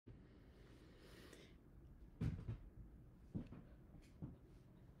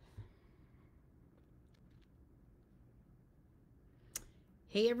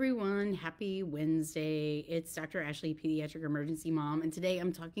Hey everyone, happy Wednesday. It's Dr. Ashley, pediatric emergency mom, and today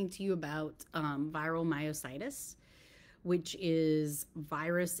I'm talking to you about viral myositis, which is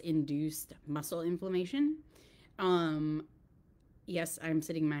virus induced muscle inflammation. Um, yes, I'm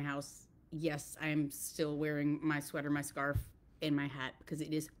sitting in my house. Yes, I'm still wearing my sweater, my scarf, and my hat because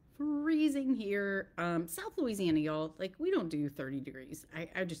it is freezing here. South Louisiana, y'all. Like, we don't do 30 degrees. I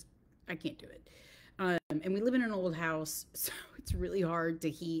can't do it. And we live in an old house, so it's really hard to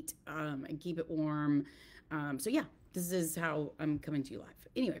heat and keep it warm. So yeah, this is how I'm coming to you live.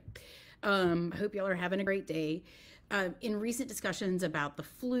 Anyway, I hope y'all are having a great day. In recent discussions about the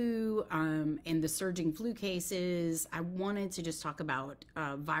flu and the surging flu cases, I wanted to just talk about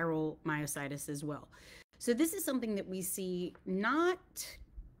viral myositis as well. So this is something that we see not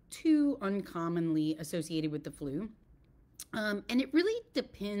too uncommonly associated with the flu. And it really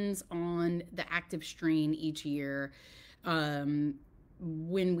depends on the active strain each year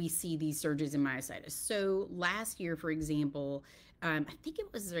when we see these surges in myositis. So last year, for example, I think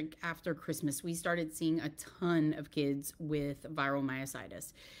it was like after Christmas, we started seeing a ton of kids with viral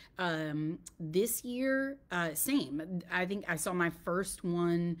myositis. This year, same. I think I saw my first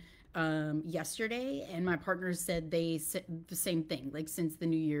one yesterday, and my partners said they said the same thing. Like since the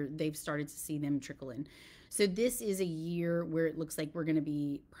new year, they've started to see them trickle in. So this is a year where it looks like we're going to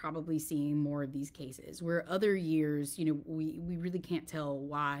be probably seeing more of these cases. Where other years, we really can't tell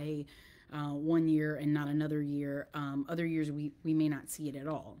why one year and not another year. Other years we may not see it at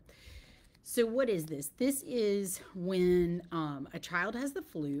all. So what is this? This is when a child has the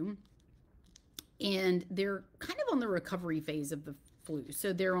flu and they're kind of on the recovery phase of the flu.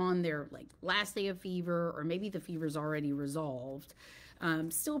 So they're on their last day of fever, or maybe the fever's already resolved.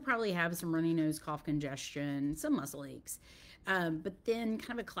 Still probably have some runny nose, cough, congestion, some muscle aches. But then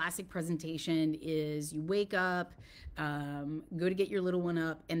kind of a classic presentation is you wake up, go to get your little one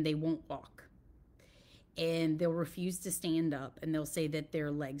up, and they won't walk. And they'll refuse to stand up, and they'll say that their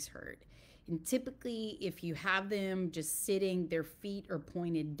legs hurt. And typically, if you have them just sitting, their feet are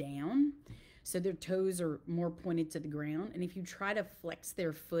pointed down, so their toes are more pointed to the ground. And if you try to flex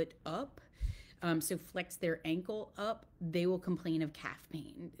their foot up, so flex their ankle up, they will complain of calf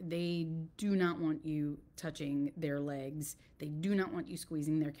pain. They do not want you touching their legs. They do not want you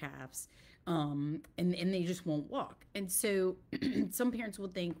squeezing their calves. And they just won't walk. And so some parents will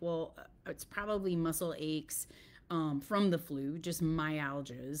think, well, it's probably muscle aches from the flu, just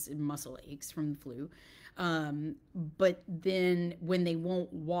myalgias and muscle aches from the flu. But then when they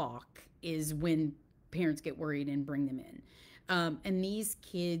won't walk is when parents get worried and bring them in. And these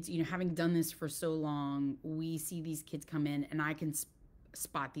kids, having done this for so long, we see these kids come in, and I can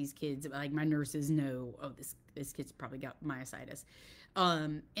spot these kids. Like my nurses know, oh, this kid's probably got myositis.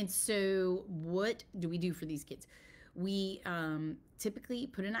 And so what do we do for these kids? We typically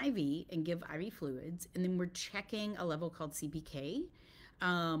put an IV and give IV fluids, and then we're checking a level called CPK,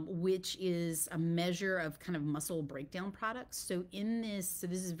 which is a measure of kind of muscle breakdown products. So this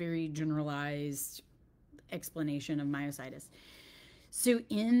is very generalized explanation of myositis. So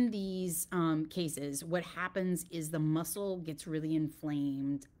in these cases, what happens is the muscle gets really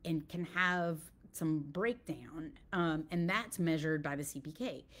inflamed and can have some breakdown, and that's measured by the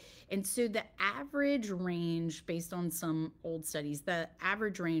CPK. And so the average range, based on some old studies, the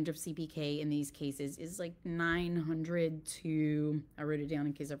average range of CPK in these cases is like 900 to, I wrote it down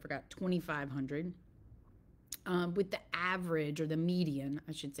in case I forgot, 2,500, with the average, or the median,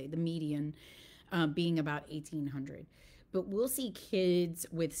 I should say, the median being about 1,800. But we'll see kids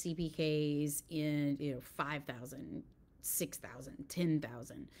with CPKs in 5,000, 6,000,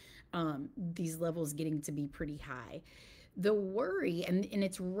 10,000. These levels getting to be pretty high. The worry, and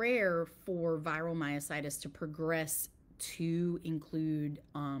it's rare for viral myositis to progress to include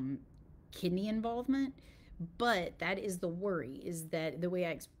kidney involvement, but that is the worry, is that the way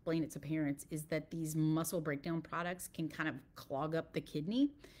I explain it to parents is that these muscle breakdown products can kind of clog up the kidney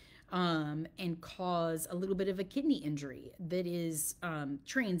and cause a little bit of a kidney injury that is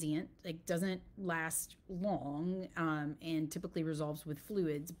transient, like doesn't last long, and typically resolves with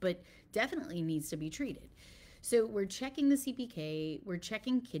fluids, but definitely needs to be treated. So we're checking the CPK, we're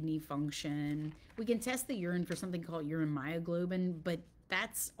checking kidney function. We can test the urine for something called urine myoglobin, but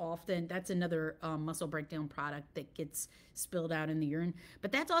that's another muscle breakdown product that gets spilled out in the urine.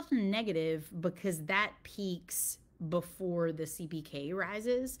 But that's often negative because that peaks before the CPK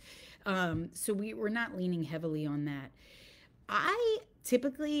rises. So we're not leaning heavily on that. I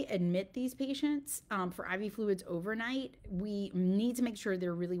typically admit these patients for IV fluids overnight. We need to make sure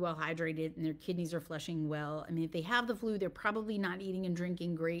they're really well hydrated and their kidneys are flushing well. I mean, if they have the flu, they're probably not eating and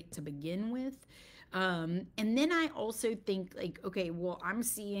drinking great to begin with. And then I also think like, okay, well, I'm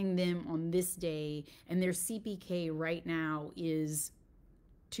seeing them on this day and their CPK right now is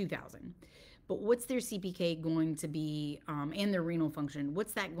 2000. But what's their CPK going to be, and their renal function?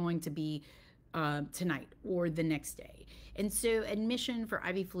 What's that going to be tonight or the next day? And so, admission for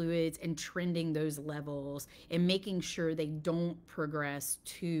IV fluids and trending those levels and making sure they don't progress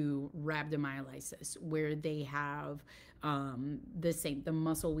to rhabdomyolysis, where they have the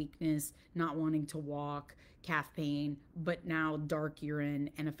muscle weakness, not wanting to walk, calf pain, but now dark urine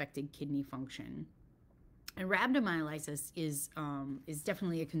and affected kidney function. And rhabdomyolysis is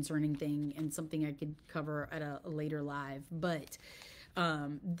definitely a concerning thing and something I could cover at a later live. But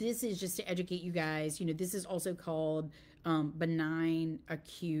this is just to educate you guys. You know, this is also called benign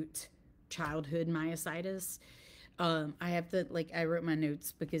acute childhood myositis. I have to, like, I wrote my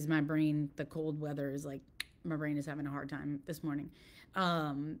notes because my brain, the cold weather is like, my brain is having a hard time this morning.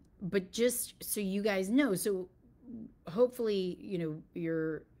 But just so you guys know, so hopefully, you know,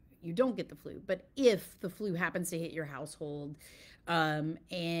 you don't get the flu. But if the flu happens to hit your household,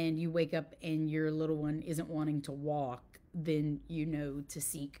 and you wake up and your little one isn't wanting to walk, then you know to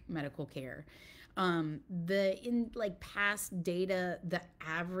seek medical care. In like past data, the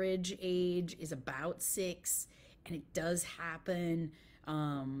average age is about 6, and it does happen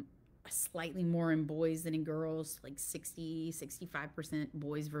slightly more in boys than in girls, like 65%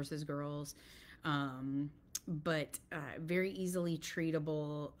 boys versus girls. But very easily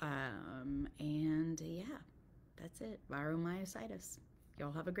treatable. And yeah, that's it. Viromyositis.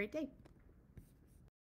 Y'all have a great day.